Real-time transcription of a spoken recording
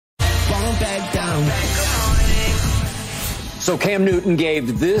won't back down. So Cam Newton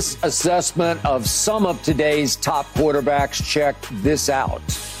gave this assessment of some of today's top quarterbacks. Check this out.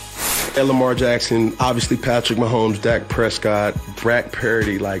 And Lamar Jackson, obviously Patrick Mahomes, Dak Prescott, Brock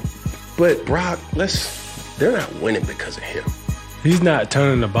Purdy, but Brock, they're not winning because of him. He's not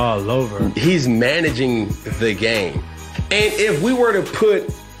turning the ball over. He's managing the game. And if we were to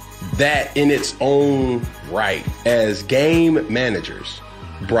put that in its own right as game managers,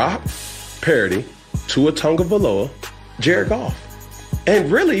 Brock Purdy, Tua Tagovailoa, Jared Goff,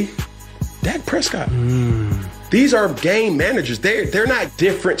 and really, Dak Prescott. These are game managers. They're not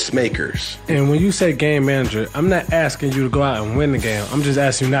difference makers. And when you say game manager, I'm not asking you to go out and win the game. I'm just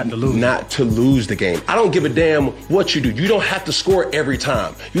asking you not to lose. Not to lose the game. I don't give a damn what you do. You don't have to score every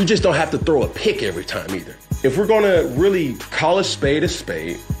time. You just don't have to throw a pick every time either. If we're going to really call a spade,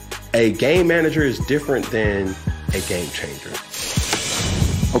 a game manager is different than a game changer.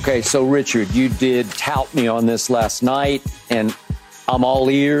 Okay, so Richard, you did tout me on this last night, and I'm all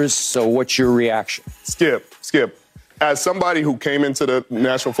ears, so what's your reaction? Skip. As somebody who came into the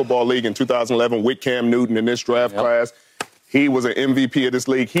National Football League in 2011 with Cam Newton in this draft class, he was an MVP of this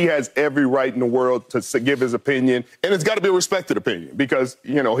league. He has every right in the world to give his opinion, and it's got to be a respected opinion because,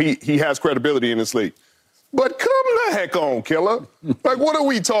 he has credibility in this league. But come the heck on, killer. What are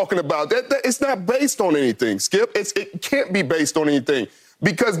we talking about? It's not based on anything, Skip. It can't be based on anything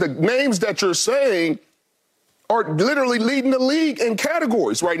because the names that you're saying are literally leading the league in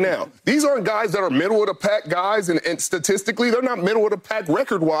categories right now. These aren't guys that are middle of the pack guys, and statistically, they're not middle of the pack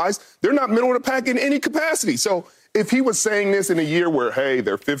record-wise. They're not middle of the pack in any capacity. So if he was saying this in a year where, hey,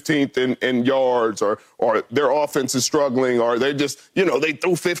 they're 15th in yards or their offense is struggling or they just, they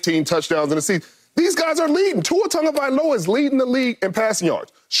threw 15 touchdowns in the season, these guys are leading. Tua Tagovailoa is leading the league in passing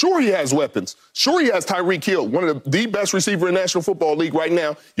yards. Sure, he has weapons. Sure, he has Tyreek Hill, one of the best receiver in the National Football League right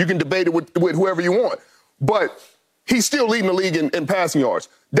now. You can debate it with whoever you want. But he's still leading the league in passing yards.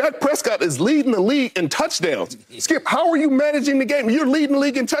 Dak Prescott is leading the league in touchdowns. Skip, how are you managing the game? You're leading the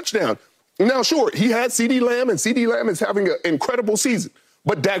league in touchdowns. Now, sure, he had CeeDee Lamb, and CeeDee Lamb is having an incredible season.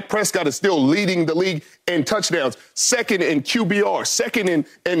 But Dak Prescott is still leading the league in touchdowns, second in QBR, second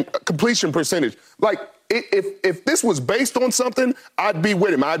in completion percentage. If this was based on something, I'd be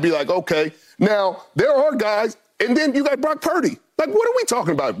with him. I'd be like, okay. Now, there are guys, and then you got Brock Purdy. What are we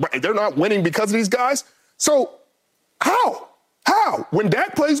talking about? They're not winning because of these guys? So how? When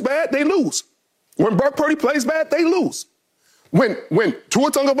Dak plays bad, they lose. When Brock Purdy plays bad, they lose. When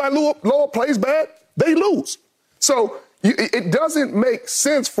Tua Tagovailoa plays bad, they lose. So it doesn't make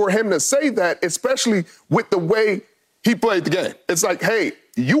sense for him to say that, especially with the way he played the game. It's like, hey,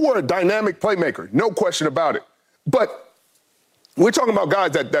 you were a dynamic playmaker, no question about it. But we're talking about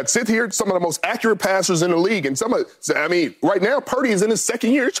guys that sit here, some of the most accurate passers in the league. And right now, Purdy is in his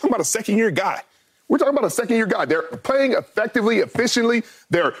second year. You're talking about a second-year guy. We're talking about a second-year guy. They're playing effectively, efficiently.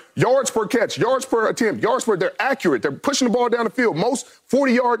 They're yards per catch, yards per attempt, they're accurate. They're pushing the ball down the field. Most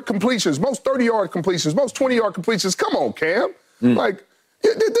 40-yard completions, most 30-yard completions, most 20-yard completions. Come on, Cam.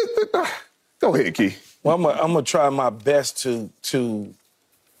 Go ahead, Key. Well, I'm going to try my best to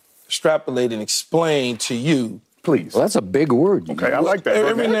extrapolate and explain to you. Please. Well, that's a big word. Okay, I like that.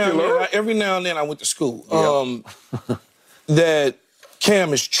 Every now and then I went to school. That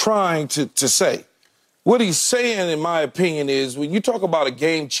Cam is trying to say. What he's saying, in my opinion, is when you talk about a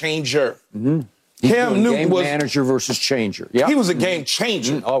game changer, Cam Newton was manager versus changer. Yeah, he was a game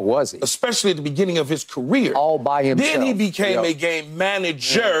changer. Oh, was he? Especially at the beginning of his career, all by himself. Then he became a game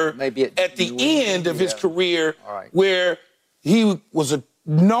manager at the end of his career, where he was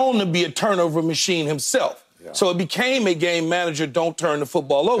known to be a turnover machine himself. Yeah. So it became a game manager. Don't turn the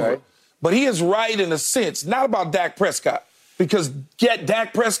football over. Okay. But he is right in a sense, not about Dak Prescott, because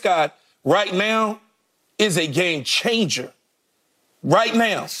Dak Prescott right now is a game changer. Right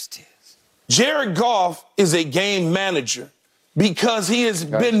now. Jared Goff is a game manager because he has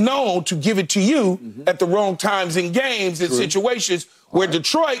been known to give it to you at the wrong times in games and situations where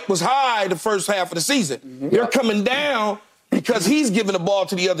Detroit was high the first half of the season. They're coming down because he's giving the ball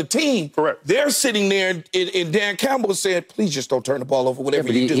to the other team. Correct. They're sitting there, and Dan Campbell said, please just don't turn the ball over,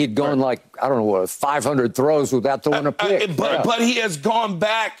 whatever you do. He'd gone 500 throws without throwing a pick. But he has gone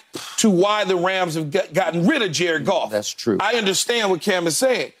back to why the Rams have gotten rid of Jared Goff. That's true. I understand what Cam is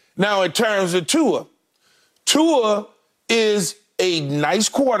saying. Now, in terms of Tua is a nice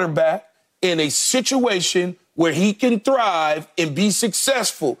quarterback in a situation where he can thrive and be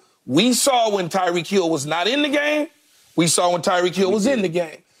successful. We saw when Tyreek Hill was not in the game. We saw when Tyreek Hill was in the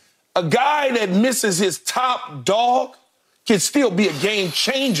game. A guy that misses his top dog can still be a game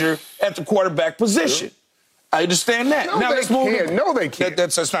changer at the quarterback position. I understand that. No, now let's move. No, they can't.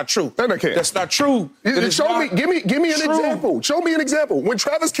 That's not true. No, they can't. That's not true. Show me. Give me an example. Show me an example. When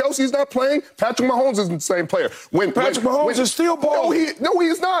Travis Kelce's not playing, Patrick Mahomes isn't the same player. Patrick Mahomes is still balling. No, he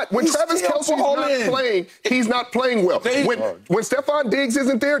is not. When Travis Kelce's not playing, he's not playing well. When Stephon Diggs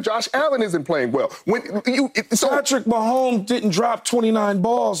isn't there, Josh Allen isn't playing well. Patrick Mahomes didn't drop 29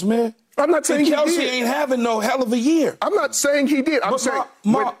 balls, man. I'm not saying he did. Kelce ain't having no hell of a year. I'm not saying he did. I'm saying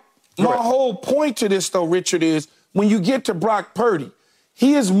my whole point to this, though, Richard, is when you get to Brock Purdy,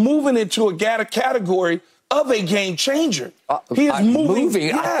 he is moving into a category of a game changer. He is moving.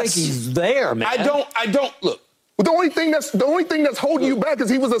 Yes. I think he's there, man. I don't look. The only thing that's holding you back is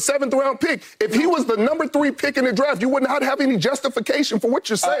he was a 7th-round pick. If he was the number 3 pick in the draft, you would not have any justification for what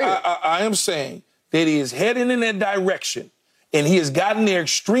you're saying. I am saying that he is heading in that direction, and he has gotten there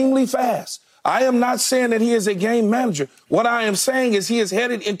extremely fast. I am not saying that he is a game manager. What I am saying is he is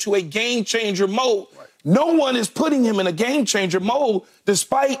headed into a game-changer mode. Right. No one is putting him in a game-changer mode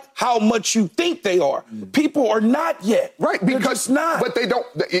despite how much you think they are. People are not yet. Right, because not. But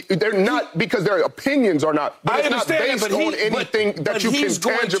they're not because their opinions are not. But I it's understand not based that, on anything that you can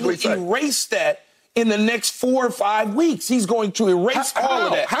tangibly say. He's going to erase that in the next 4 or 5 weeks. He's going to erase all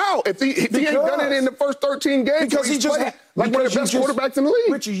of that. How? If he ain't done it in the first 13 games, because he just played like one of the best quarterbacks in the league.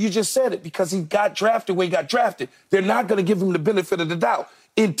 Richard, you just said it. Because he got drafted where he got drafted. They're not going to give him the benefit of the doubt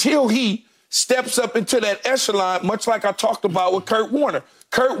until he steps up into that echelon, much like I talked about with Kurt Warner.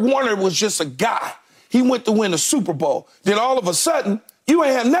 Kurt Warner was just a guy. He went to win a Super Bowl. Then all of a sudden, you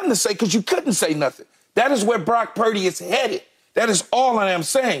ain't have nothing to say because you couldn't say nothing. That is where Brock Purdy is headed. That is all I am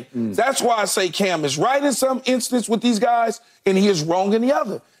saying. That's why I say Cam is right in some instance with these guys, and he is wrong in the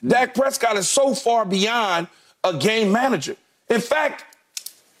other. Dak Prescott is so far beyond a game manager. In fact,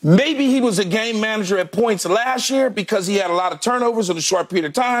 maybe he was a game manager at points last year because he had a lot of turnovers in a short period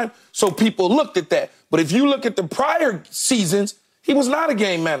of time, so people looked at that. But if you look at the prior seasons, he was not a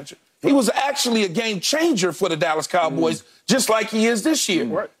game manager. He was actually a game changer for the Dallas Cowboys, just like he is this year.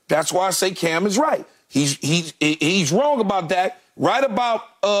 Right. That's why I say Cam is right. He's wrong about that, right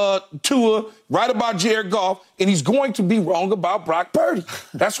about Tua, right about Jared Goff, and he's going to be wrong about Brock Purdy.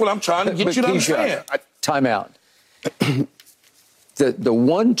 That's what I'm trying to get you to understand. Time out. The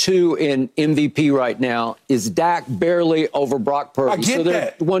 1-2 in MVP right now is Dak barely over Brock Purdy. I get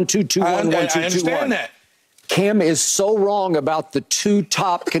that. 1-2, 2-1, 1-2, 2-1. I understand that. Cam is so wrong about the 2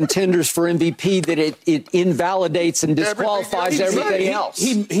 top contenders for MVP that it invalidates and disqualifies everything else.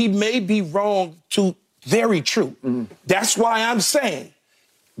 He may be wrong to very true. That's why I'm saying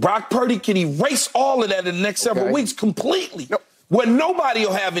Brock Purdy can erase all of that in the next several weeks completely, where nobody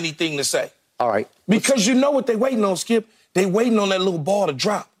will have anything to say. All right. Because you know what they're waiting on, Skip? They waiting on that little ball to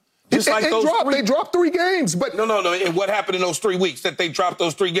drop. Just like they dropped 3 games, but no. And what happened in those 3 weeks that they dropped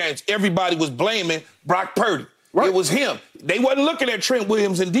those 3 games? Everybody was blaming Brock Purdy. Right. It was him. They wasn't looking at Trent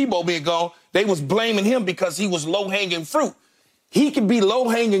Williams and Debo being gone. They was blaming him because he was low-hanging fruit. He can be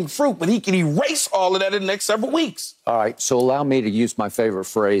low-hanging fruit, but he can erase all of that in the next several weeks. All right, so allow me to use my favorite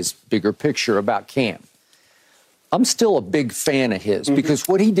phrase, bigger picture about Cam. I'm still a big fan of his because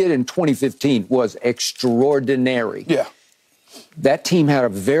what he did in 2015 was extraordinary. Yeah. That team had a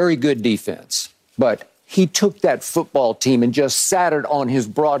very good defense, but he took that football team and just sat it on his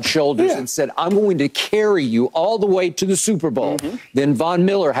broad shoulders and said, I'm going to carry you all the way to the Super Bowl. Then Von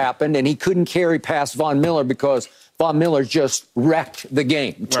Miller happened, and he couldn't carry past Von Miller because Von Miller just wrecked the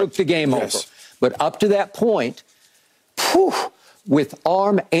game, took the game over. But up to that point, with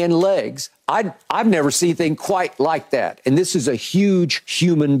arm and legs, I've never seen anything quite like that. And this is a huge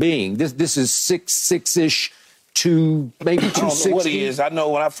human being. This is 6'6"-ish to maybe 260. I don't know what he is. I know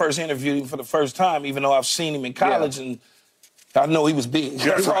when I first interviewed him for the first time, even though I've seen him in college, and I know he was big.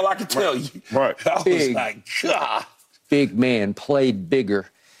 That's all I can tell you. Right. I was like, God. Big man, played bigger.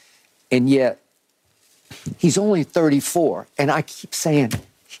 And yet, he's only 34. And I keep saying,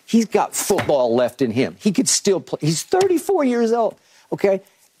 he's got football left in him. He could still play. He's 34 years old, okay?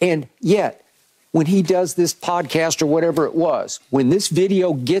 And yet, when he does this podcast or whatever it was, when this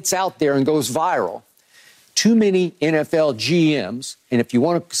video gets out there and goes viral, too many NFL GMs, and if you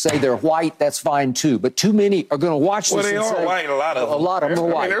want to say they're white, that's fine too, but too many are going to watch this and say, white, a lot of them. A lot of them are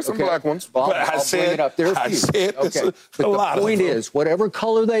white. There's some black ones. Well, I'll bring it up. There are a few. But the point is, whatever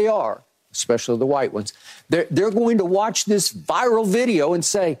color they are, especially the white ones, they're going to watch this viral video and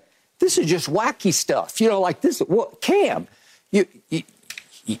say, this is just wacky stuff. You know, like this. Cam,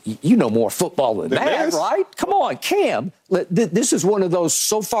 you know more football than that, right? Come on, Cam. This is one of those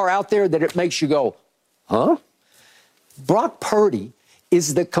so far out there that it makes you go, huh? Brock Purdy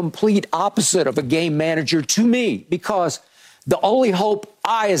is the complete opposite of a game manager to me because The only hope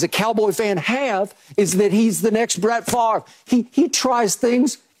I, as a Cowboy fan, have is that he's the next Brett Favre. He tries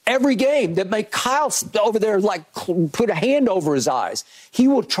things every game that make Kyle over there like put a hand over his eyes. He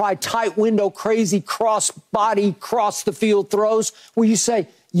will try tight window, crazy cross-body, cross-the-field throws where you say,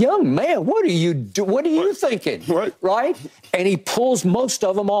 young man, what are you thinking? Right? And he pulls most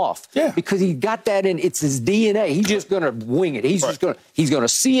of them off because he got that in. It's his DNA. He's just going to wing it. He's just going to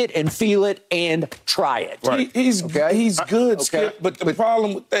see it and feel it and try it. He's good, Skip. But the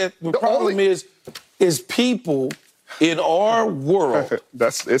problem with that, the problem is people in our world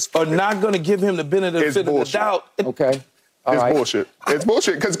are not going to give him the benefit of the doubt. It's bullshit. It's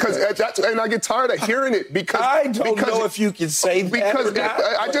bullshit and I get tired of hearing it because I don't know if you can say that. Because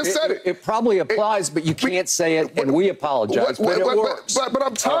I just said it. It probably applies, but you can't say it, and we apologize. But it works. But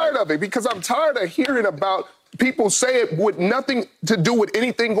I'm tired of it because I'm tired of hearing about people say it with nothing to do with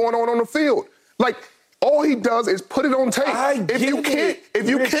anything going on the field. Like, all he does is put it on tape. If you can't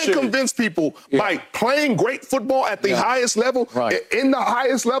convince people by playing great football at the highest level, in the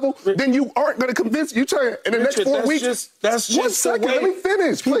highest level, then you aren't going to convince you. In the next 4 weeks, one second, let me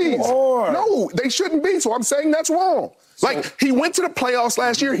finish, please. No, they shouldn't be. So I'm saying that's wrong. Like, he went to the playoffs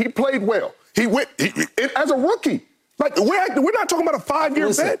last year. He played well. He went as a rookie. Like, we're not talking about a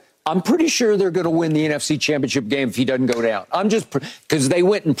 5-year bet. I'm pretty sure they're going to win the NFC Championship game if he doesn't go down. I'm just because they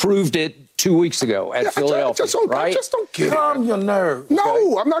went and proved it 2 weeks ago at Philadelphia. I just don't get Calm your nerves.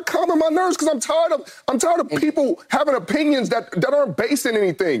 No, I'm not calming my nerves because I'm tired of people having opinions that aren't based in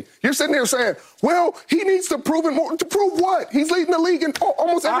anything. You're sitting there saying, well, he needs to prove it more. To prove what? He's leading the league in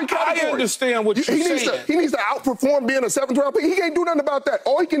almost every category. I understand what you're saying. He needs to outperform being a 7th-round pick. He can't do nothing about that.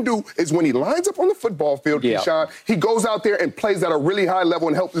 All he can do is when he lines up on the football field, Keyshawn, he goes out there and plays at a really high level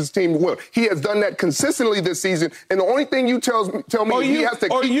and helps his team win. He has done that consistently this season, and the only thing you tell me is he has to keep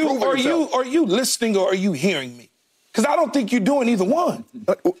proving himself. Are you listening or are you hearing me? Because I don't think you're doing either one.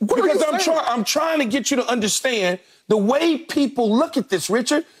 I'm trying to get you to understand the way people look at this,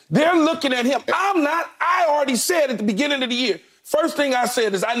 Richard. They're looking at him. I'm not. I already said at the beginning of the year, first thing I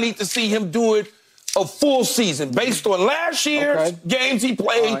said is I need to see him do it a full season based on last year's games he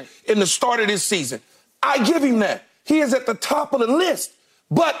played in the start of this season. I give him that. He is at the top of the list.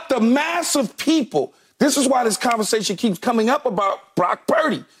 But the mass of people, this is why this conversation keeps coming up about Brock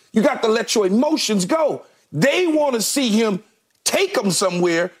Purdy. You got to let your emotions go. They want to see him take them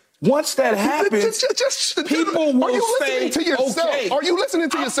somewhere. Once that happens, people will say, okay. Are you listening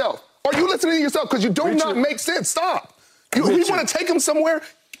to yourself? Are you listening to yourself? Because you do not make sense. Stop. We want to take him somewhere.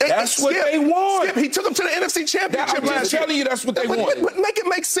 That's what they want. Skip, he took them to the NFC Championship last year. I'm telling you, that's what they want. But make it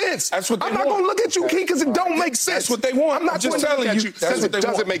make sense. That's what they want. I'm not going to look at you, Key, because it don't make sense. That's what they want. I'm not just telling you because it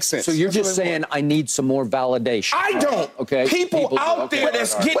doesn't make sense. So you're just saying I need some more validation. I don't. Okay. People out there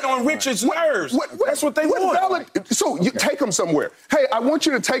that's getting on Richard's nerves. That's what they want. So you take him somewhere. Hey, I want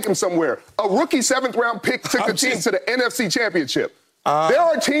you to take him somewhere. A rookie 7th-round pick took the team to the NFC Championship. There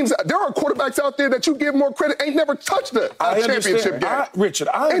are quarterbacks out there that you give more credit ain't never touched the championship game. Richard,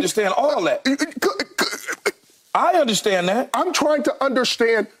 I understand all that. I understand that. I'm trying to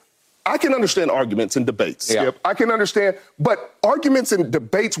understand. I can understand arguments and debates, Skip. I can understand, but arguments and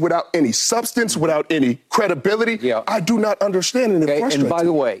debates without any substance, without any credibility, I do not understand, and it frustrates me. And by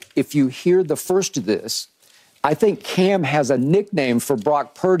the way, if you hear the first of this, I think Cam has a nickname for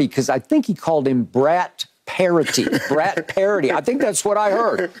Brock Purdy because I think he called him Brat Parity. I think that's what I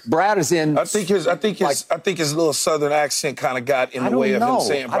heard. Brad is in. I think his little Southern accent kind of got in the way of him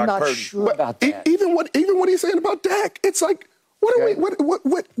saying Brock Purdy. I'm not sure about that. Even what he's saying about Dak, it's like, Okay,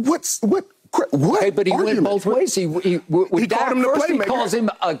 but he went both ways. He called him the playmaker. He calls him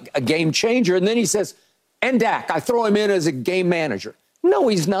a game changer, and then he says, "And Dak, I throw him in as a game manager." No,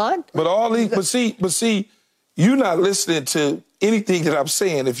 he's not. But see, you're not listening to anything that I'm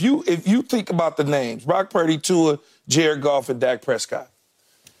saying. If you think about the names, Brock Purdy, Tua, Jared Goff, and Dak Prescott,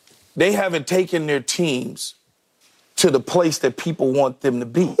 they haven't taken their teams to the place that people want them to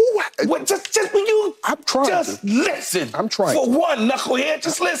be. Just when you listen. I'm trying for to. one, knucklehead,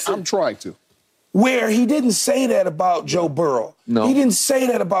 just listen. I'm trying to. Where he didn't say that about Joe Burrow. No. He didn't say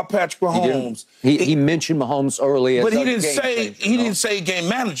that about Patrick Mahomes. He mentioned Mahomes early, but he didn't say game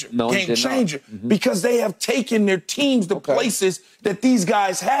manager, game changer, because they have taken their teams to places that these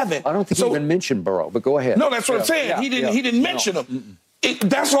guys haven't. I don't think he even mentioned Burrow, but go ahead. No, that's what I'm saying. He didn't mention him.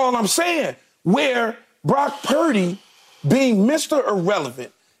 That's all I'm saying. Where Brock Purdy, being Mr.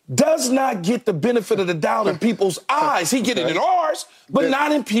 Irrelevant, does not get the benefit of the doubt in people's eyes. He get it in ours, but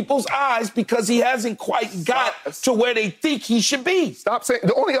not in people's eyes because he hasn't quite got to where they think he should be. Stop saying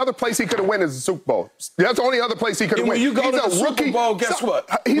the only other place he could have won is the Super Bowl. That's the only other place he could have won. When you go to the Super Bowl, guess what?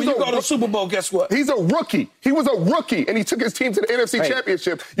 When you go to the Super Bowl, guess what? He's a rookie. He was a rookie, and he took his team to the NFC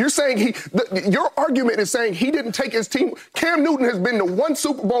Championship. You're saying your argument is saying he didn't take his team. Cam Newton has been to one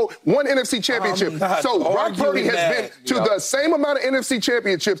Super Bowl, one NFC Championship. So Brock Purdy has been to the same amount of NFC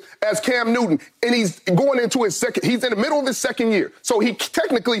Championships as Cam Newton, and he's going into his second. He's in the middle of his second year, so he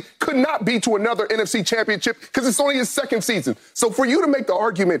technically could not be to another NFC Championship because it's only his second season. So for you to make the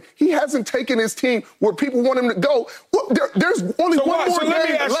argument he hasn't taken his team where people want him to go, well, there's only one more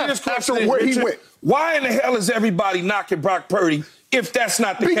game left after where he went. Why in the hell is everybody knocking Brock Purdy if that's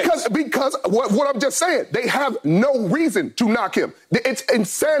not the case? Because what I'm just saying, they have no reason to knock him. It's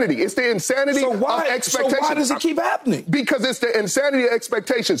insanity. It's the insanity of expectations. So why does it keep happening? Because it's the insanity of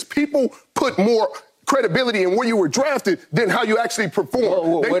expectations. People put more credibility in where you were drafted than how you actually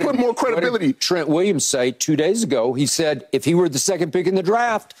performed. They put more credibility. What did Trent Williams say 2 days ago? He said if he were the second pick in the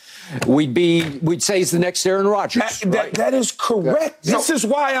draft, we'd say he's the next Aaron Rodgers. That is correct. This is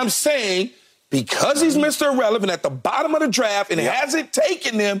why I'm saying, because he's Mr. Irrelevant at the bottom of the draft and hasn't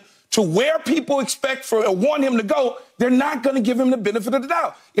taken them to where people expect or want him to go, they're not going to give him the benefit of the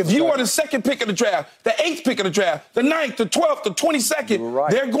doubt. If you are the second pick of the draft, the 8th pick of the draft, the 9th, the 12th, the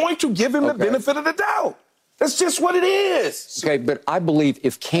 22nd, they're going to give him the benefit of the doubt. That's just what it is. Okay, but I believe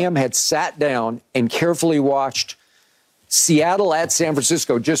if Cam had sat down and carefully watched Seattle at San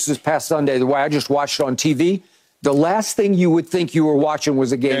Francisco just this past Sunday, the way I just watched it on TV, the last thing you would think you were watching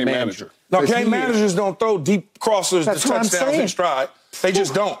was a game manager. No, game managers don't throw deep crossers to touchdowns in stride. They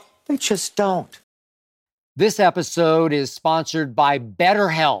just don't. They just don't. This episode is sponsored by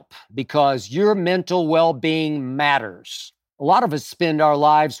BetterHelp because your mental well-being matters. A lot of us spend our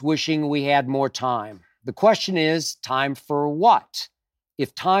lives wishing we had more time. The question is, time for what?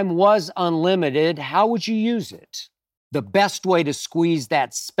 If time was unlimited, how would you use it? The best way to squeeze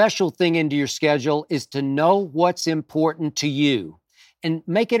that special thing into your schedule is to know what's important to you and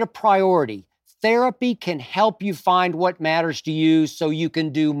make it a priority. Therapy can help you find what matters to you so you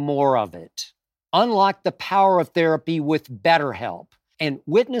can do more of it. Unlock the power of therapy with BetterHelp and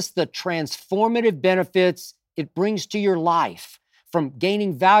witness the transformative benefits it brings to your life, from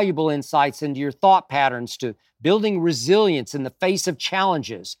gaining valuable insights into your thought patterns to building resilience in the face of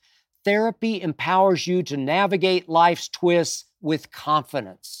challenges. Therapy empowers you to navigate life's twists with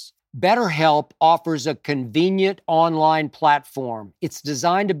confidence. BetterHelp offers a convenient online platform. It's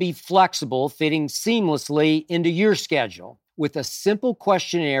designed to be flexible, fitting seamlessly into your schedule. With a simple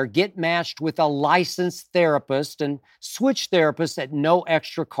questionnaire, get matched with a licensed therapist and switch therapists at no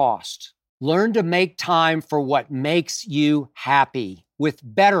extra cost. Learn to make time for what makes you happy with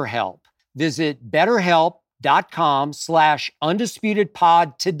BetterHelp. Visit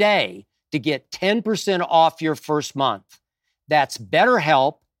BetterHelp.com/UndisputedPod today to get 10% off your first month. That's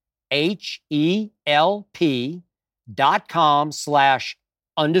BetterHelp,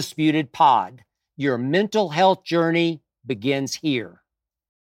 HELP.com/UndisputedPod. Your mental health journey begins here.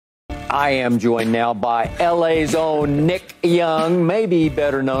 I am joined now by LA's own Nick Young, maybe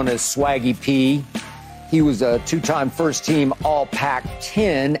better known as Swaggy P. He was a two-time first-team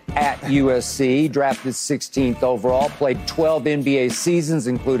All-Pac-10 at USC, drafted 16th overall, played 12 NBA seasons,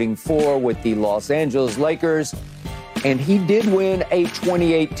 including 4 with the Los Angeles Lakers. And he did win a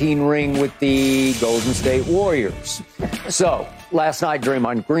 2018 ring with the Golden State Warriors. So, last night,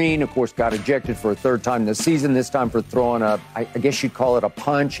 Draymond Green, of course, got ejected for a third time this season, this time for throwing I guess you'd call it a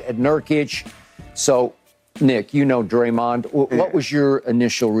punch at Nurkic. So, Nick, you know Draymond. What was your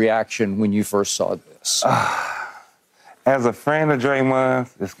initial reaction when you first saw this? As a fan of Draymond,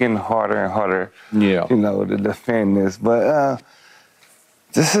 it's getting harder and harder, to defend this. But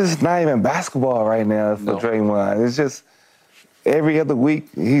this is not even basketball right now for Draymond. It's just every other week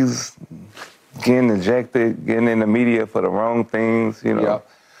he's getting ejected, getting in the media for the wrong things,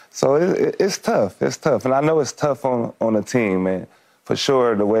 So it's tough. It's tough. And I know it's tough on the team, and for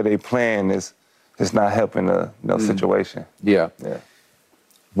sure the way they playing is not helping the situation. Yeah.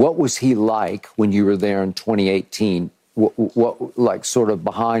 What was he like when you were there in 2018? What like sort of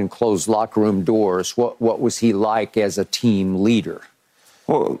behind closed locker room doors, what was he like as a team leader?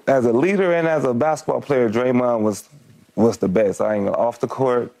 Well, as a leader and as a basketball player, Draymond was the best. Off the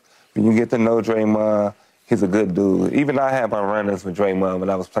court, when you get to know Draymond, he's a good dude. Even I had my run-ins with Draymond when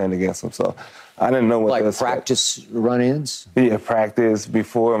I was playing against him, so I didn't know what to expect. Like practice run-ins? Yeah, practice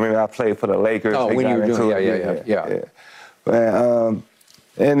before. I played for the Lakers. Oh, when you were doing yeah.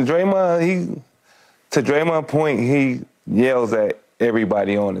 And Draymond, to Draymond's point, he yells at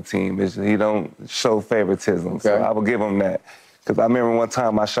everybody on the team. He don't show favoritism. Okay. So I will give him that. Because I remember one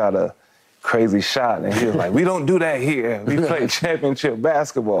time I shot a crazy shot, and he was like, we don't do that here. We play championship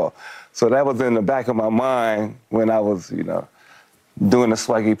basketball. So that was in the back of my mind when I was, doing the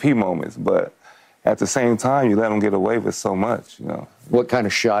Swaggy P moments. But at the same time, you let them get away with so much, What kind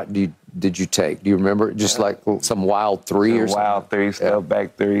of shot did you take? Do you remember? Just like some wild three or something? Wild three, step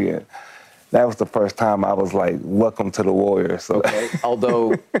back three. And that was the first time I was like, welcome to the Warriors. So. Okay.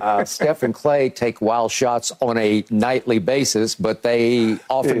 Although Steph and Clay take wild shots on a nightly basis, but they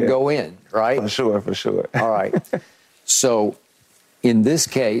often go in, right? For sure. All right. So in this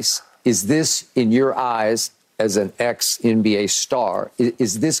case, is this, in your eyes, as an ex-NBA star,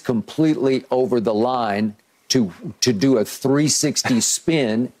 is this completely over the line to do a 360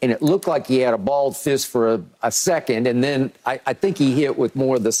 spin? And it looked like he had a balled fist for a second, and then I think he hit with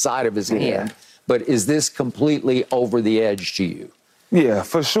more of the side of his hand. But is this completely over the edge to you? Yeah,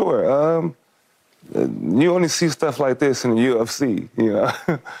 for sure. You only see stuff like this in the UFC,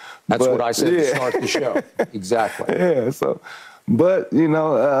 That's what I said to start the show. Exactly. Yeah, so, but,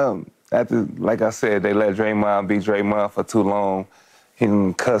 like I said, they let Draymond be Draymond for too long. He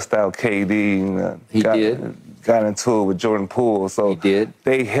cussed out KD. Got into it with Jordan Poole. So he did.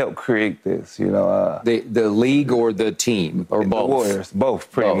 They helped create this, The league or the team or both? The Warriors, both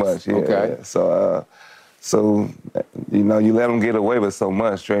pretty much. Yeah. Okay. So, you let him get away with so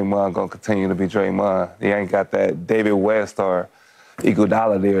much. Draymond gonna continue to be Draymond. He ain't got that David West or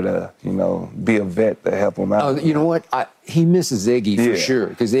Iguodala there to, be a vet to help him out. You know what? He misses Iggy for sure,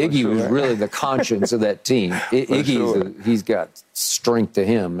 because Iggy was really the conscience of that team. He's got strength to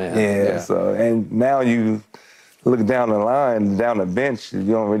him, man. Yeah. So, and now you look down the line, down the bench, you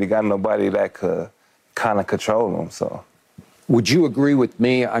don't really got nobody that could kind of control them. So, would you agree with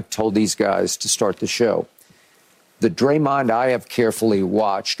me? I told these guys to start the show. The Draymond I have carefully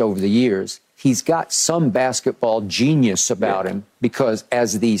watched over the years, he's got some basketball genius about him, because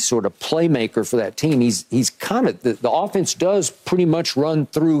as the sort of playmaker for that team, he's kind of, the offense does pretty much run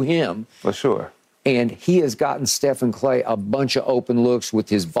through him. For sure. And he has gotten Steph and Clay a bunch of open looks with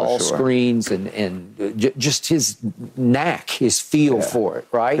his ball screens and just his knack, his feel for it,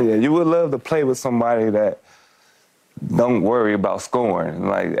 right? Yeah, you would love to play with somebody that don't worry about scoring.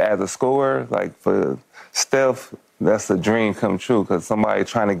 Like, as a scorer, like for Steph, that's a dream come true, because somebody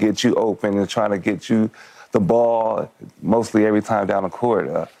trying to get you open and trying to get you the ball mostly every time down the court.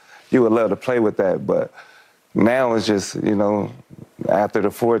 You would love to play with that, but now it's just, after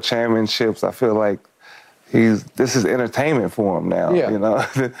the 4 championships, I feel like this is entertainment for him now.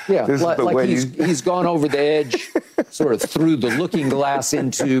 This is he's gone over the edge, sort of through the looking glass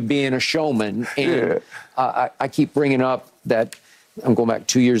into being a showman. And I keep bringing up that, I'm going back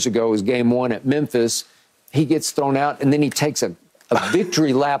 2 years ago, it was game 1 at Memphis. He gets thrown out, and then he takes a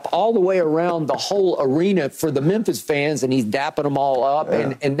victory lap all the way around the whole arena for the Memphis fans, and he's dapping them all up.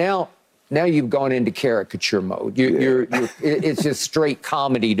 And now you've gone into caricature mode. It's just straight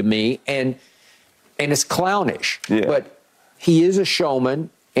comedy to me, and it's clownish. But he is a showman,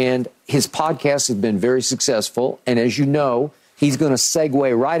 and his podcast has been very successful. And as you know, he's going to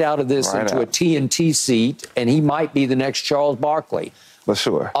segue right out of this into a TNT seat, and he might be the next Charles Barkley. For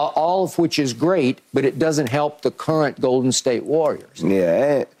sure. All of which is great, but it doesn't help the current Golden State Warriors.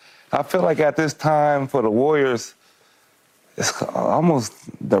 Yeah, I feel like at this time for the Warriors, it's almost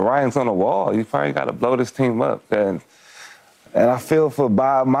the writing's on the wall. You probably got to blow this team up. And I feel for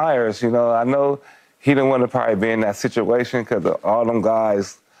Bob Myers, I know he didn't want to probably be in that situation, because all them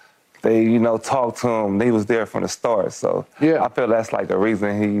guys, they, talked to him. He was there from the start. So I feel that's like the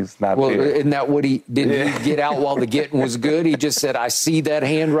reason he's not there. Isn't that what he did? He get out while the getting was good? He just said, I see that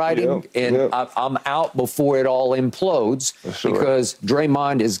handwriting, and I'm out before it all implodes. Because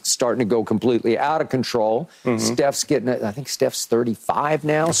Draymond is starting to go completely out of control. Steph's I think Steph's 35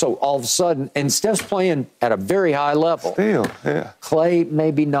 now. So all of a sudden, and Steph's playing at a very high level. Still, Clay,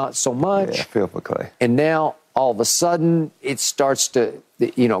 maybe not so much. Yeah, I feel for Clay. And now, all of a sudden, it starts to,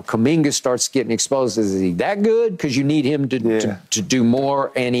 Kuminga starts getting exposed. Is he that good? Because you need him to do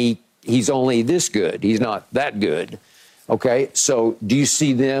more, and he's only this good. He's not that good. Okay, so do you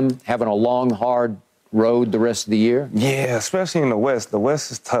see them having a long, hard road the rest of the year? Yeah, especially in the West. The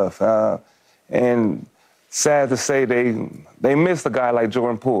West is tough. And sad to say, they missed a guy like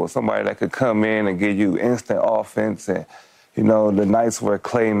Jordan Poole, somebody that could come in and give you instant offense. And the nights where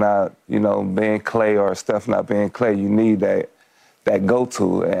Clay not, being Clay, or Steph not being Clay, you need that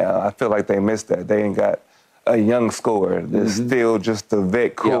go-to. And I feel like they missed that. They ain't got a young scorer. There's still just a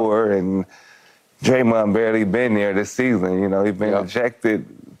vet core, and Draymond barely been there this season. He's been ejected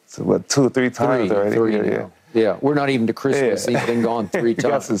 2 or 3 times already. Yeah, we're not even to Christmas. He's been gone 3 times. He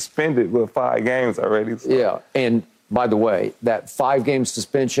got suspended with 5 games already. So. Yeah, and by the way, that 5-game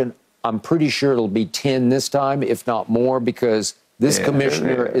suspension, I'm pretty sure it'll be 10 this time, if not more, because this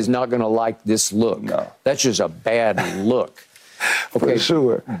commissioner is not going to like this look. No. That's just a bad look. Okay, for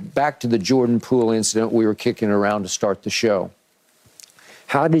sure. Back to the Jordan Poole incident we were kicking around to start the show.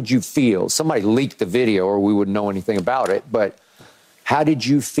 How did you feel? Somebody leaked the video or we wouldn't know anything about it, but how did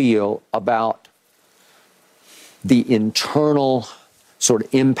you feel about the internal sort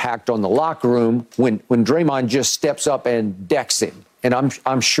of impact on the locker room when Draymond just steps up and decks him? And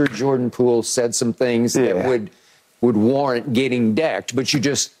I'm sure Jordan Poole said some things that would warrant getting decked, but you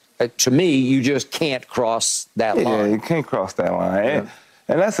just, to me, you just can't cross that line. Yeah, you can't cross that line. Yeah.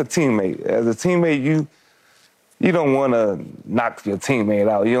 And that's a teammate. As a teammate, you don't want to knock your teammate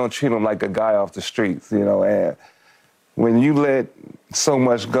out. You don't treat him like a guy off the streets, you know. And when you let so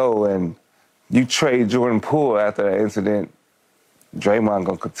much go and you trade Jordan Poole after that incident, Draymond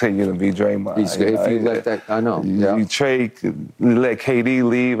gonna continue to be Draymond. If you let that, I know. You let KD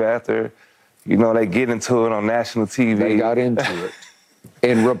leave after, you know, they get into it on national TV. They got into it.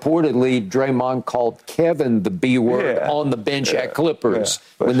 And reportedly, Draymond called Kevin the B word on the bench at Clippers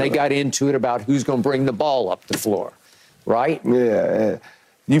when they got into it about who's going to bring the ball up the floor, right? Yeah.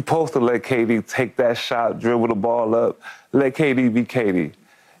 You supposed to let KD take that shot, dribble the ball up, let KD be KD.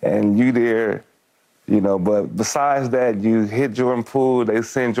 And you there, you know, but besides that, you hit Jordan Poole, they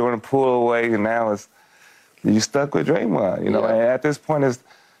send Jordan Poole away, and now you stuck with Draymond, you know. And at this point,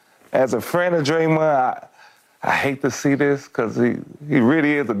 as a friend of Draymond, I hate to see this because he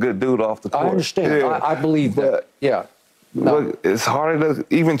really is a good dude off the court. I understand. Yeah. I believe that. Yeah. No. Look, it's harder to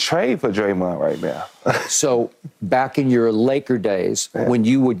even trade for Draymond right now. So back in your Laker days, when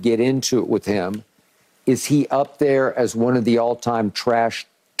you would get into it with him, is he up there as one of the all-time trash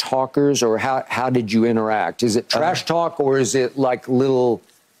talkers, or how did you interact? Is it trash talk, or is it like little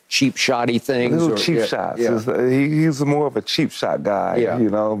cheap shotty things? Little cheap shots. Yeah. He's more of a cheap shot guy, you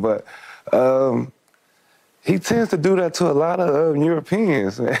know, but he tends to do that to a lot of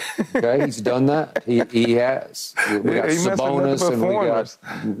Europeans. Okay, he's done that. He has. We got Sabonis and we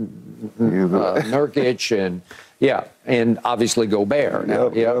got Nurkic and obviously Gobert. Now.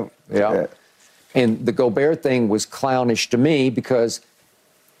 Yep. And the Gobert thing was clownish to me because,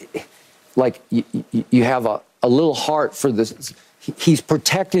 like, you have a little heart for this. He's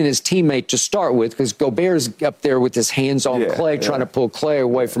protecting his teammate to start with because Gobert's up there with his hands on Clay trying to pull Clay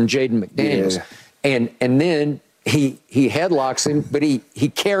away from Jaden McDaniels. Yeah. And then he headlocks him, but he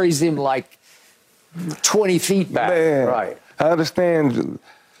carries him like 20 feet back. Man, right. I understand.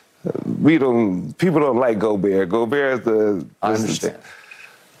 People don't like Gobert. Gobert is the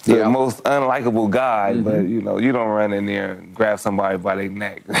most unlikable guy, but you know, you don't run in there and grab somebody by their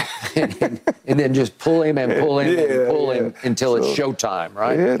neck. and then just pull him and pull him and pull him until it's showtime,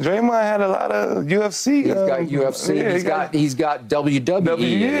 right? Yeah, Draymond had a lot of UFC. He's got UFC. Yeah, he's got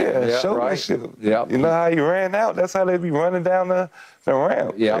WWE. Show that shit. Yeah. You know how he ran out? That's how they be running down the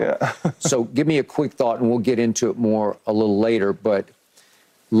ramp. Yeah. So give me a quick thought, and we'll get into it more a little later, but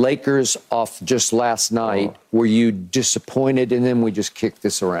Lakers off just last night. Were you disappointed in them? We just kicked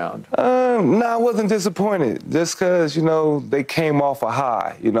this around. No, I wasn't disappointed. Just because, you know, they came off a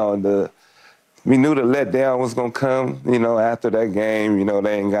high. You know, we knew the letdown was going to come, you know, after that game. You know,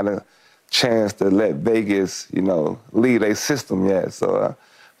 they ain't got a chance to let Vegas, you know, lead their system yet. So,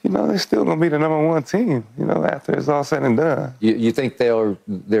 you know, they're still going to be the #1 team, you know, after it's all said and done. You think they're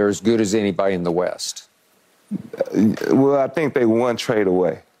as good as anybody in the West? Well, I think they one trade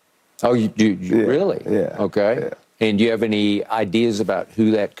away. Oh, you really? Yeah. Okay. Yeah. And do you have any ideas about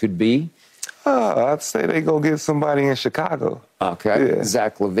who that could be? I'd say they go get somebody in Chicago. Okay. Yeah.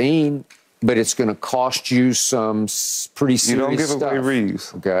 Zach LaVine, but it's going to cost you some pretty serious stuff. You don't give away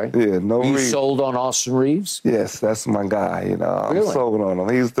Reeves. Okay. Yeah, no Reeves. You Reeves. sold on Austin Reeves? Yes, that's my guy. You know, really? I'm sold on him.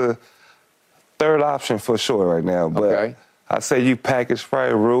 He's the third option for sure right now. But I'd say you package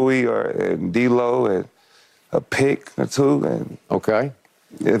probably Rui and D'Lo and a pick or two, and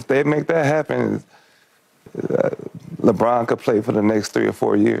if they make that happen, LeBron could play for the next 3 or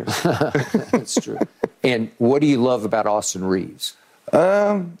 4 years. That's true. And what do you love about Austin Reeves?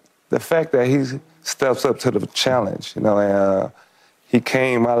 The fact that he steps up to the challenge. You know, and he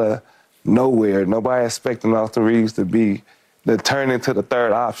came out of nowhere. Nobody expecting Austin Reeves to turn into the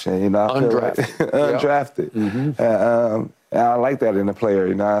third option. You know, undrafted. Mm-hmm. And I like that in a player.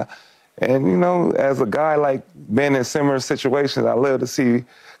 You know. And, you know, as a guy like been in similar situations, I love to see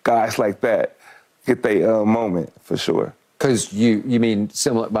guys like that get their moment for sure. Because you mean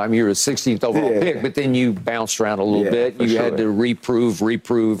similar, I mean, you were a 16th overall pick, but then you bounced around a little bit. You had to reprove.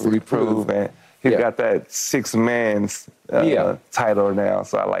 He got that six-man's title now,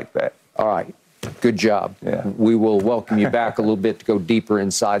 so I like that. All right. Good job. Yeah. We will welcome you back a little bit to go deeper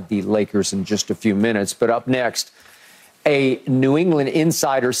inside the Lakers in just a few minutes. But up next, a New England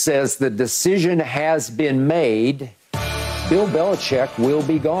insider says the decision has been made. Bill Belichick will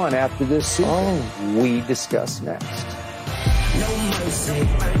be gone after this season. We discuss next. No mercy,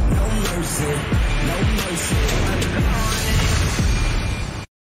 no mercy, no mercy.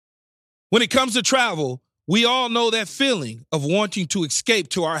 When it comes to travel, we all know that feeling of wanting to escape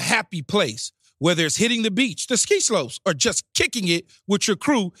to our happy place, whether it's hitting the beach, the ski slopes, or just kicking it with your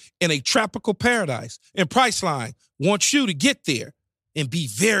crew in a tropical paradise. And Priceline wants you to get there and be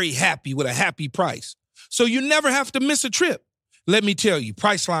very happy with a happy price, so you never have to miss a trip. Let me tell you,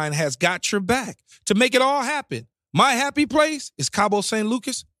 Priceline has got your back to make it all happen. My happy place is Cabo San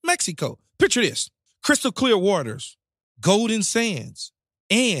Lucas, Mexico. Picture this: crystal clear waters, golden sands,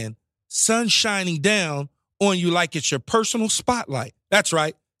 and sun shining down on you like it's your personal spotlight. That's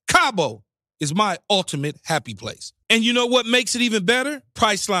right. Cabo is my ultimate happy place. And you know what makes it even better?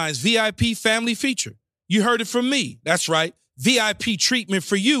 Priceline's VIP family feature. You heard it from me. That's right. VIP treatment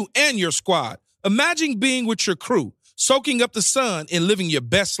for you and your squad. Imagine being with your crew, soaking up the sun and living your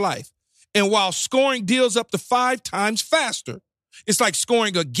best life. And while scoring deals up to 5 times faster, it's like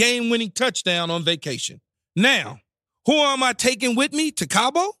scoring a game-winning touchdown on vacation. Now, who am I taking with me to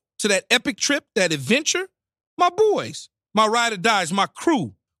Cabo? To that epic trip, that adventure? My boys, my ride or dies, my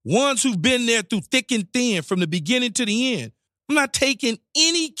crew, ones who've been there through thick and thin from the beginning to the end. I'm not taking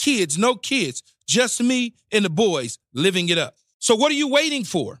any kids, no kids, just me and the boys living it up. So what are you waiting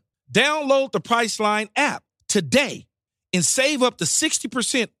for? Download the Priceline app today and save up to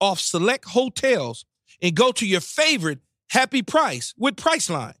 60% off select hotels and go to your favorite happy price with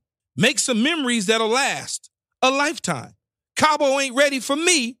Priceline. Make some memories that'll last a lifetime. Cabo ain't ready for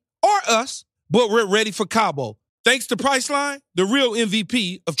me or us, but we're ready for Cabo. Thanks to Priceline, the real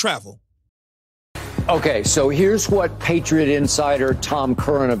MVP of travel. Okay, so here's what Patriot insider Tom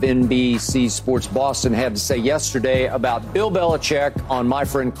Curran of NBC Sports Boston had to say yesterday about Bill Belichick on my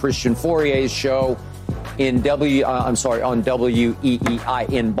friend Christian Fourier's show on WEEI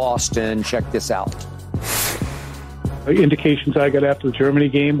in Boston. Check this out. The indications I got after the Germany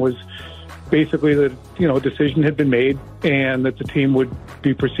game was basically that, a decision had been made and that the team would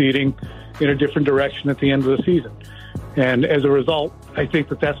be proceeding in a different direction at the end of the season. And as a result, I think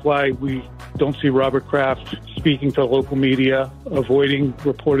that that's why we don't see Robert Kraft speaking to local media, avoiding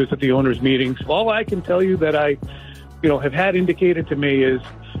reporters at the owners' meetings. All I can tell you that I, have had indicated to me is,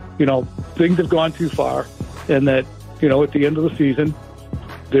 things have gone too far and that, at the end of the season,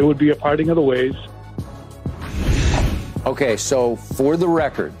 there would be a parting of the ways. Okay, so for the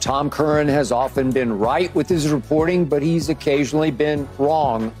record, Tom Curran has often been right with his reporting, but he's occasionally been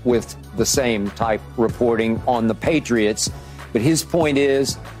wrong with the same type reporting on the Patriots. But his point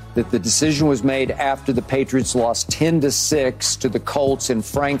is that the decision was made after the Patriots lost 10-6 to the Colts in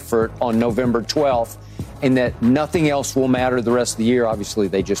Frankfurt on November 12th, and that nothing else will matter the rest of the year. Obviously,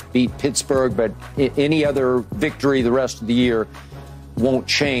 they just beat Pittsburgh, but any other victory the rest of the year won't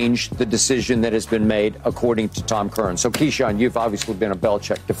change the decision that has been made, according to Tom Curran. So, Keyshawn, you've obviously been a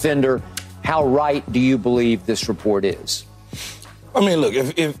Belichick defender. How right do you believe this report is? I mean, look,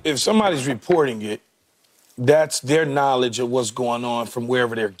 if somebody's reporting it, that's their knowledge of what's going on from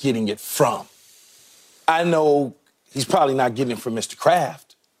wherever they're getting it from. I know he's probably not getting it from Mr.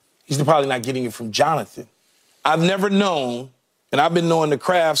 Kraft. He's probably not getting it from Jonathan. I've never known, and I've been knowing the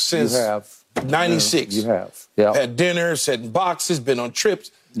Kraft since 96. You have. Yeah. Had dinner, sat in boxes, been on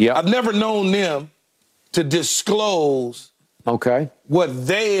trips. Yeah. I've never known them to disclose what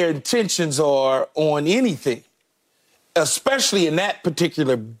their intentions are on anything, especially in that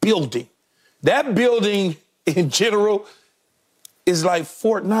particular building. That building in general is like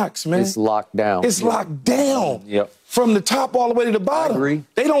Fort Knox, man. It's locked down. It's locked down. Yep. From the top all the way to the bottom. I agree.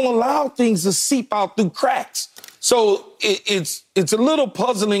 They don't allow things to seep out through cracks. So it's a little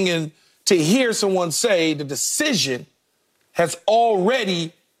puzzling and to hear someone say the decision has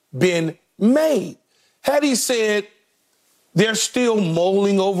already been made. Had he said they're still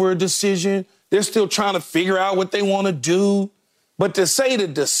mulling over a decision, they're still trying to figure out what they want to do, but to say the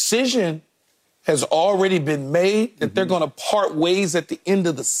decision has already been made, that they're going to part ways at the end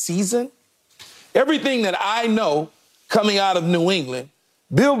of the season, everything that I know coming out of New England,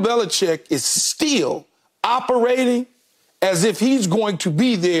 Bill Belichick is still operating as if he's going to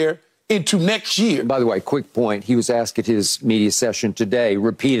be there into next year. By the way, quick point. He was asked at his media session today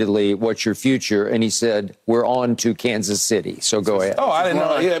repeatedly, what's your future? And he said, we're on to Kansas City. So go ahead. Oh, I didn't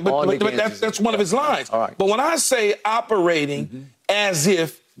know. Yeah, but that's one of his lines. All right. But when I say operating as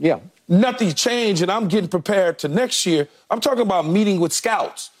if nothing's changed and I'm getting prepared to next year. I'm talking about meeting with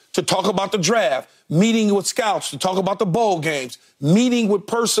scouts to talk about the draft, meeting with scouts to talk about the bowl games, meeting with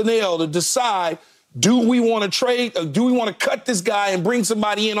personnel to decide, do we want to trade or do we want to cut this guy and bring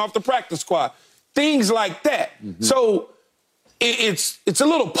somebody in off the practice squad? Things like that. So it's a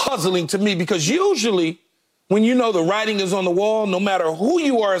little puzzling to me because usually when you know the writing is on the wall, no matter who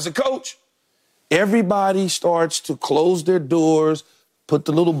you are as a coach, everybody starts to close their doors, put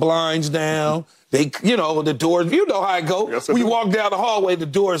the little blinds down. They, the doors, you know how it go. Yes, when you walk down the hallway, the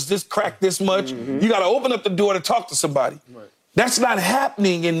door is this cracked this much. You got to open up the door to talk to somebody. Right. That's not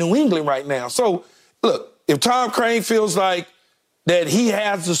happening in New England right now. So, look, if Tom Crane feels like that he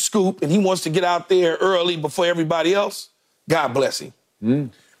has the scoop and he wants to get out there early before everybody else, God bless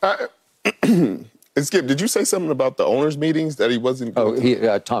him. Skip, did you say something about the owners' meetings that he wasn't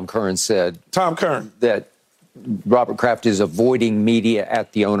going Tom Curran said. Tom Curran. That Robert Kraft is avoiding media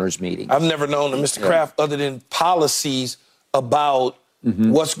at the owners' meetings. I've never known Mr. Kraft, other than policies about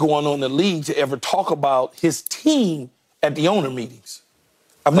what's going on in the league, to ever talk about his team at the owner meetings.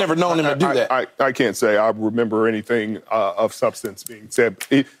 I've never known him to do that. I can't say I remember anything of substance being said.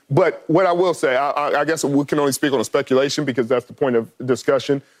 But what I will say, I guess we can only speak on a speculation because that's the point of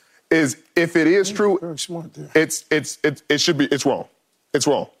discussion, is if it is true, very smart there. It's wrong. It's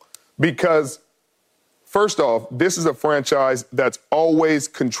wrong. Because first off, this is a franchise that's always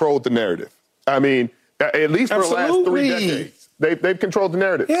controlled the narrative. I mean, at least for the last 3 decades, they've controlled the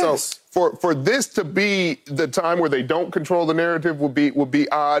narrative. Yes. So for this to be the time where they don't control the narrative would be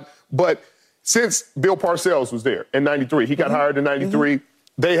odd. But since Bill Parcells was there in '93, he got hired in '93.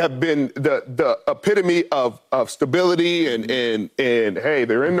 They have been the epitome of stability and hey,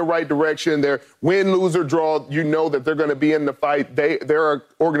 they're in the right direction. They're win, lose, or draw. You know that they're going to be in the fight. They're an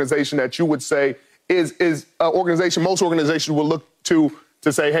organization that you would say is an organization most organizations will look to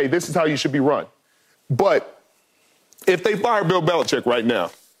say, hey, this is how you should be run. But if they fire Bill Belichick right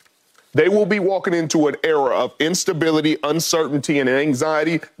now, they will be walking into an era of instability, uncertainty, and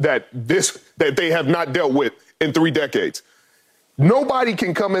anxiety that they have not dealt with in 3 decades. Nobody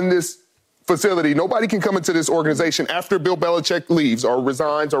can come in this facility, nobody can come into this organization after Bill Belichick leaves or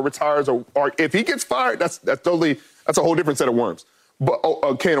resigns or retires or if he gets fired, that's a whole different set of worms, but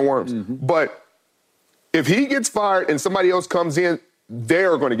a can of worms. But if he gets fired and somebody else comes in,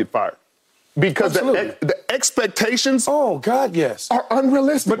 they're going to get fired. Because the expectations are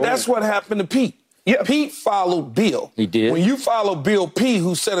unrealistic. But that's what happened to Pete. Yeah. Pete followed Bill. He did. When you follow Bill P.,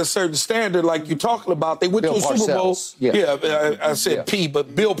 who set a certain standard like you're talking about, they went to a Super Bowl. I said P.,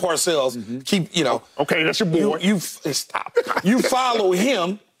 but Bill Parcells. Okay, that's your boy. Stop. You follow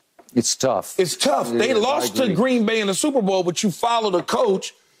him. It's tough. It's tough. They lost to Green Bay in the Super Bowl, but you followed a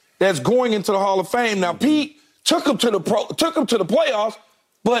coach that's going into the Hall of Fame. Now, Pete took him to the playoffs,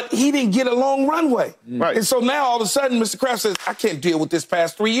 but he didn't get a long runway. Right. And so now all of a sudden, Mr. Kraft says, I can't deal with this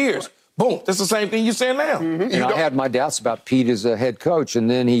past 3 years. Right. Boom. That's the same thing you're saying now. And I had my doubts about Pete as a head coach, and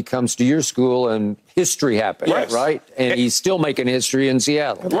then he comes to your school and history happened, right? And he's still making history in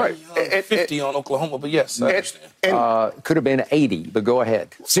Seattle. Right. 50 on Oklahoma, but yes, I understand. Could have been 80, but go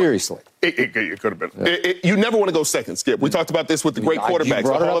ahead. Seriously. It could have been. You never want to go second, Skip. We talked about this with the great quarterbacks. You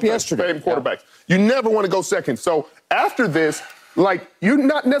brought it up yesterday. Quarterbacks. You never want to go second. So after this, you're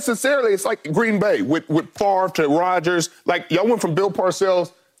not necessarily, it's like Green Bay with Favre to Rodgers. Y'all went from Bill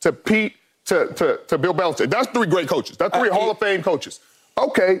Parcells to Pete to Bill Belichick. That's 3 great coaches. That's 3 Hall of Fame coaches.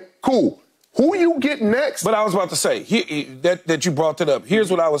 Okay, cool. Who you get next? But I was about to say, that you brought that up. Here's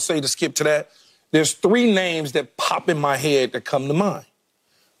what I would say to Skip to that. There's 3 names that pop in my head that come to mind.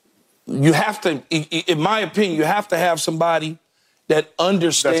 You have to, in my opinion, you have to have somebody that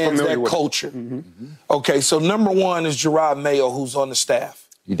understands that culture. Okay, so number 1 is Gerard Mayo, who's on the staff.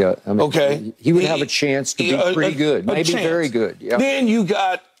 He does. He would have a chance to be pretty good, maybe very good. Yeah. Then you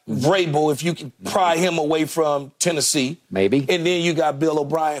got Vrabel, if you can pry him away from Tennessee. Maybe. And then you got Bill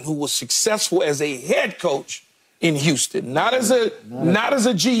O'Brien, who was successful as a head coach in Houston, not as a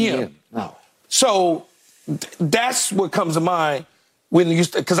GM. No. So that's what comes to mind when you,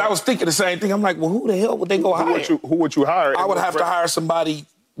 because I was thinking the same thing. I'm like, well, who the hell would they go hire? Who would you hire? I would have to hire somebody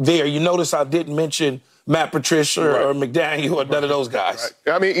there. You notice I didn't mention Matt Patricia or McDaniel or none of those guys.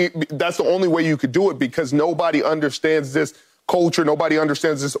 Right. I mean, that's the only way you could do it because nobody understands this culture. Nobody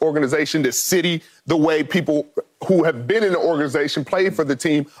understands this organization, this city, the way people who have been in the organization, played for the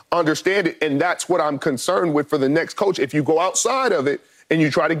team, understand it. And that's what I'm concerned with for the next coach. If you go outside of it and you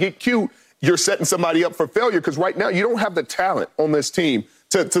try to get cute, you're setting somebody up for failure because right now you don't have the talent on this team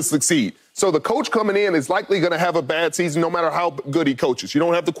to succeed. So the coach coming in is likely going to have a bad season no matter how good he coaches. You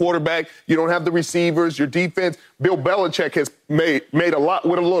don't have the quarterback. You don't have the receivers, your defense. Bill Belichick has made a lot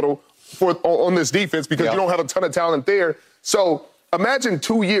with a little on this defense because you don't have a ton of talent there. So imagine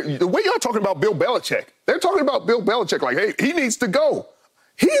 2 years. The way y'all talking about Bill Belichick, they're talking about Bill Belichick like, hey, he needs to go.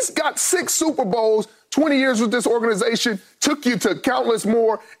 He's got 6 Super Bowls, 20 years with this organization, took you to countless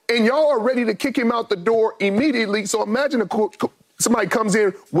more, and y'all are ready to kick him out the door immediately. So imagine somebody comes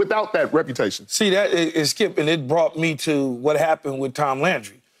in without that reputation. See, that is Skip, and it brought me to what happened with Tom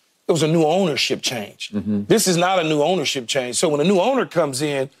Landry. It was a new ownership change. This is not a new ownership change. So when a new owner comes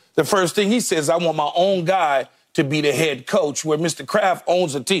in, the first thing he says, I want my own guy to be the head coach, where Mr. Kraft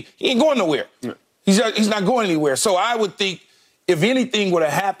owns a team. He ain't going nowhere. He's not going anywhere. So I would think if anything were to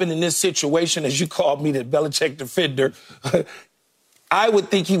happen in this situation, as you called me the Belichick defender, I would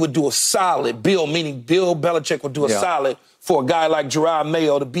think he would do a solid, Bill, meaning Bill Belichick would do a solid for a guy like Gerard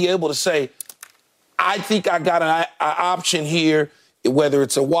Mayo to be able to say, I think I got an option here, whether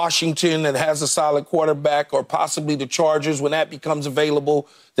it's a Washington that has a solid quarterback or possibly the Chargers when that becomes available.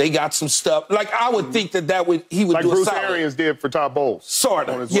 They got some stuff. Like, I would think he would like do Bruce a solid. Arians did for Todd Bowles. Sort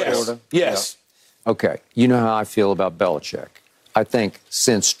of, yes. Yes. Yeah. Okay, you know how I feel about Belichick. I think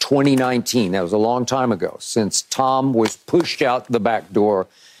since 2019, that was a long time ago, since Tom was pushed out the back door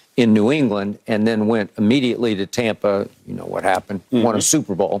in New England and then went immediately to Tampa, you know what happened, won a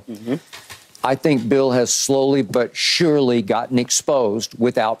Super Bowl. I think Bill has slowly but surely gotten exposed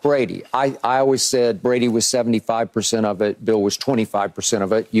without Brady. I always said Brady was 75% of it, Bill was 25%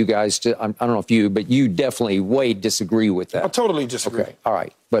 of it. You guys, I don't know if you, but you definitely way disagree with that. I totally disagree. Okay, all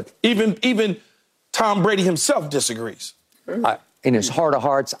right. But even Tom Brady himself disagrees. In his heart of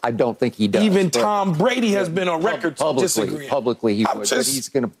hearts, I don't think he does. Even Tom Brady has been on record disagreeing. Publicly, he would, but he's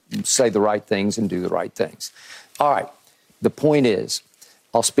going to say the right things and do the right things. All right. The point is,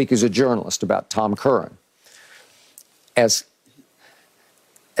 I'll speak as a journalist about Tom Curran. As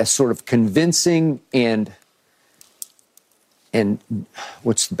sort of convincing and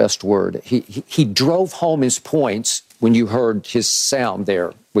what's the best word? He drove home his points when you heard his sound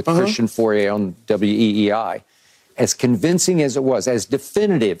there with Christian Fourier on WEEI. As convincing as it was, as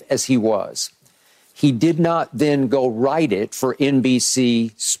definitive as he was, he did not then go write it for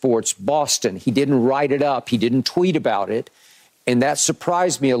NBC Sports Boston. He didn't write it up. He didn't tweet about it. And that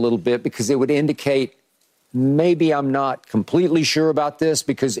surprised me a little bit because it would indicate maybe I'm not completely sure about this,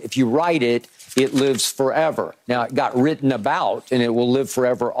 because if you write it, it lives forever. Now, it got written about and it will live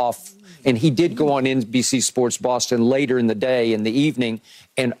forever off. And he did go on NBC Sports Boston later in the day, in the evening,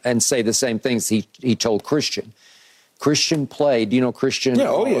 and say the same things he told Christian. Christian played. Do you know Christian? Yeah,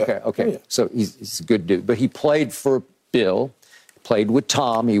 oh, yeah. Okay. Oh, yeah. So he's a good dude. But he played for Bill, played with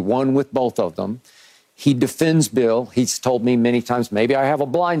Tom. He won with both of them. He defends Bill. He's told me many times, maybe I have a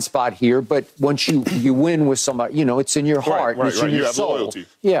blind spot here, but once you win with somebody, you know, it's in your heart. Right, it's in your you have soul. loyalty.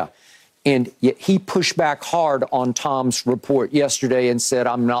 Yeah. And yet he pushed back hard on Tom's report yesterday and said,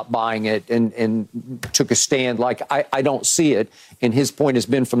 I'm not buying it, and took a stand like, I don't see it. And his point has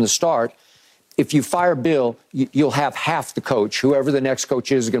been from the start, if you fire Bill, you'll have half the coach. Whoever the next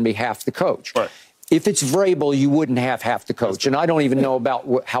coach is going to be half the coach. Right. If it's Vrabel, you wouldn't have half the coach. And I don't even know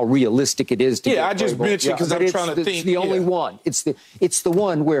about how realistic it is to get I just Vrabel. mentioned because I'm trying to think. It's the only one. It's the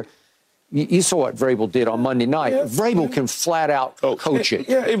one where you saw what Vrabel did on Monday night. Vrabel can flat out coach it.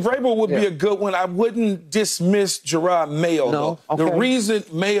 Yeah, if Vrabel would be a good one, I wouldn't dismiss Gerard Mayo, though. Okay. The reason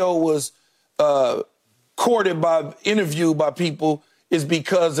Mayo was interviewed by people is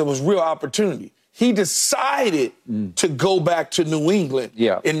because there was real opportunity. He decided to go back to New England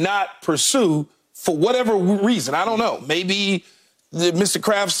and not pursue, for whatever reason. I don't know. Maybe Mr.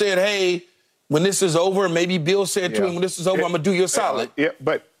 Kraft said, hey, when this is over, maybe Bill said to him, when this is over, I'm going to do you a solid. Yeah,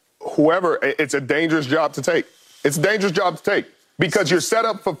 but whoever, it's a dangerous job to take. It's a dangerous job to take because you're set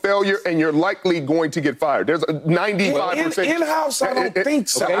up for failure and you're likely going to get fired. There's a 95%. In-house, I don't think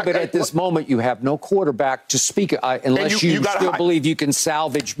so. Okay, but at this moment, you have no quarterback to speak unless you still believe you can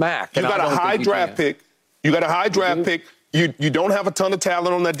salvage Mac. You got a high draft pick. You got a high draft pick. You don't have a ton of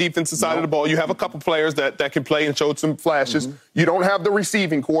talent on that defensive side of the ball. You have a couple players that can play and showed some flashes. You don't have the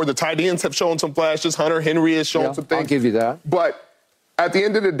receiving core. The tight ends have shown some flashes. Hunter Henry has shown some things. I'll give you that. But at the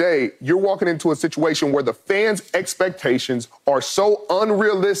end of the day, you're walking into a situation where the fans' expectations are so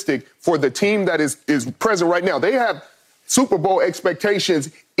unrealistic for the team that is present right now. They have Super Bowl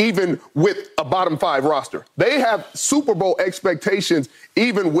expectations even with a bottom 5 roster. They have Super Bowl expectations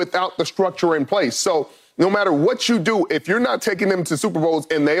even without the structure in place. So no matter what you do, if you're not taking them to Super Bowls,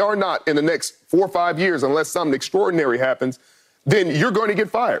 and they are not in the next 4 or 5 years unless something extraordinary happens, then you're going to get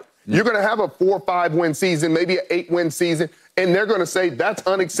fired. You're going to have a 4 or 5 win season, maybe an 8 win season, and they're going to say, that's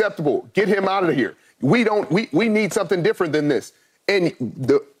unacceptable. Get him out of here. We need something different than this. And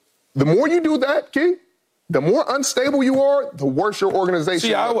the more you do that, Key, the more unstable you are, the worse your organization See,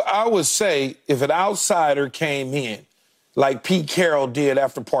 is. I would say if an outsider came in, like Pete Carroll did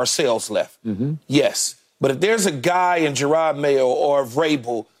after Parcells left, yes. But if there's a guy in Gerard Mayo or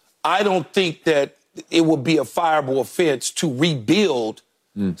Vrabel, I don't think that it would be a fireable offense to rebuild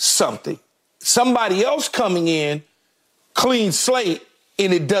something. Somebody else coming in, clean slate,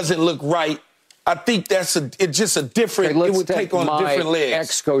 and it doesn't look right, I think it's just a different, it would take on different legs.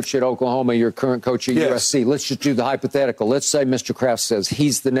 Ex-coach at Oklahoma, your current coach at USC. Let's just do the hypothetical. Let's say Mr. Kraft says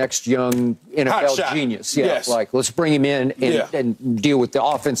he's the next young NFL genius. Yeah, yes. Like, let's bring him in and deal with the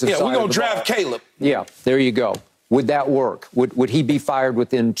offensive side. Yeah, we're going to of the draft ball. Caleb. Yeah, there you go. Would that work? Would he be fired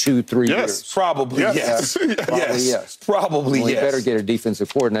within 2-3 years? Probably yes. Probably well, yes. You better get a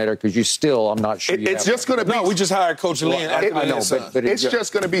defensive coordinator because you still, I'm not sure. It's just going to be. No, we just hired Coach Lynn. I know, but it's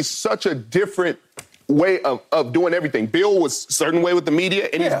just going to be such a different way of doing everything. Bill was a certain way with the media,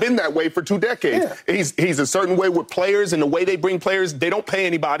 and he's been that way for 2 decades. He's a certain way with players, and the way they bring players, they don't pay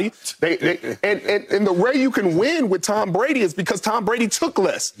anybody. And the way you can win with Tom Brady is because Tom Brady took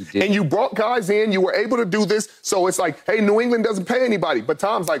less. And you brought guys in, you were able to do this. So it's like, hey, New England doesn't pay anybody. But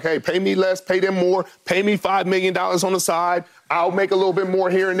Tom's like, hey, pay me less, pay them more, pay me $5 million on the side. I'll make a little bit more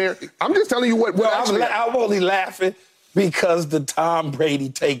here and there. I'm just telling you what I'm only laughing because the Tom Brady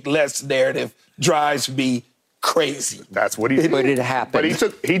take less narrative drives me crazy. That's what he did. But it happened.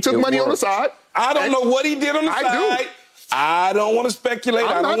 But he took money on the side. I don't know what he did on the side. I don't want to speculate.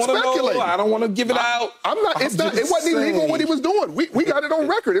 I don't want to know. I don't want to give it out. I'm not. It wasn't illegal what he was doing. We got it on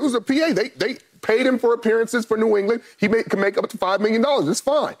record. It was a PA. They paid him for appearances for New England. He can make up to $5 million. It's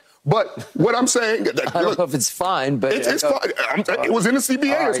fine. But what I'm saying, I don't know if it's fine, but it's fine. It was in the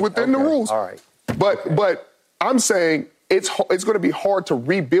CBA. It's within the rules. All right. But I'm saying. It's going to be hard to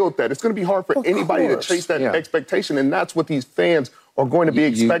rebuild that. It's going to be hard for anybody to chase that expectation, and that's what these fans are going to be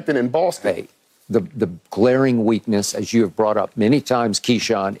expecting in Boston. Hey, the glaring weakness, as you have brought up many times,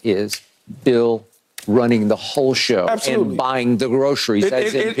 Keyshawn, is Bill running the whole show and buying the groceries.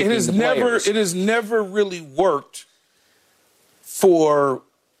 It has never really worked for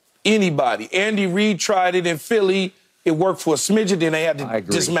anybody. Andy Reid tried it in Philly. It worked for a smidgen, then they had to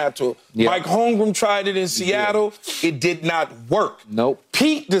dismantle. Mike Holmgren tried it in Seattle. It did not work. Nope.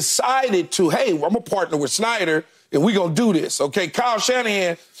 Pete decided to, hey, I'm a partner with Snyder, and we're going to do this, okay? Kyle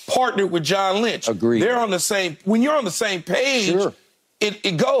Shanahan partnered with John Lynch. Agreed. They're on the same, when you're on the same page,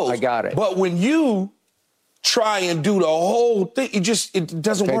 it goes. I got it. But when you try and do the whole thing, it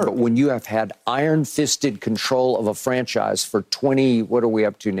doesn't work. But when you have had iron-fisted control of a franchise for 20, what are we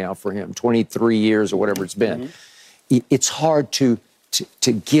up to now for him, 23 years or whatever it's been, it's hard to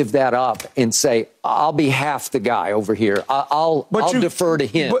give that up and say, I'll be half the guy over here. I'll defer to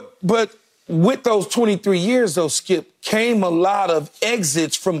him. But with those 23 years, though, Skip, came a lot of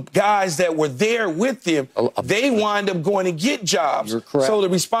exits from guys that were there with him. They wind up going to get jobs. You're correct. So the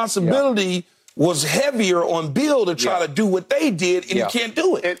responsibility was heavier on Bill to try to do what they did, and he can't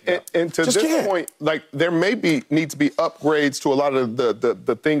do it. And to this point, like, there need to be upgrades to a lot of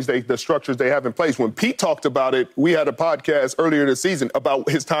the things, the structures they have in place. When Pete talked about it, we had a podcast earlier this season about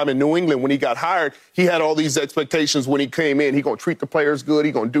his time in New England. When he got hired, he had all these expectations when he came in. He's going to treat the players good.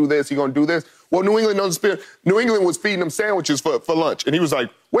 He's going to do this. He's going to do this. Well, New England was feeding him sandwiches for lunch. And he was like,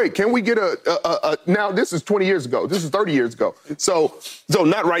 wait, can we get now this is 20 years ago. This is 30 years ago. So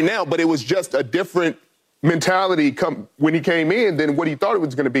not right now, but it was just a different mentality when he came in than what he thought it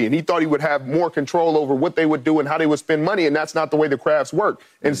was going to be. And he thought he would have more control over what they would do and how they would spend money. And that's not the way the Crafts work.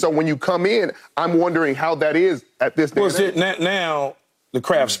 And so when you come in, I'm wondering how that is at this day. Now the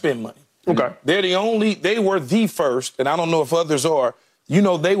Crafts spend money. Okay. They were the first, and I don't know if others are,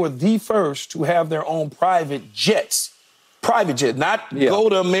 they were the first to have their own private jets. Private jet, not go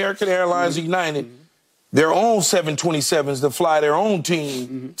to American Airlines United, their own 727s to fly their own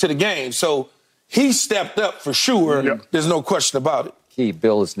team to the game. So he stepped up for sure. There's no question about it.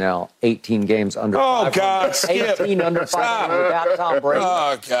 Bill is now 18 games under 500. God, Skip. 18 under 500 without Tom Brady.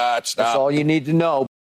 Oh, God, stop. That's all you need to know.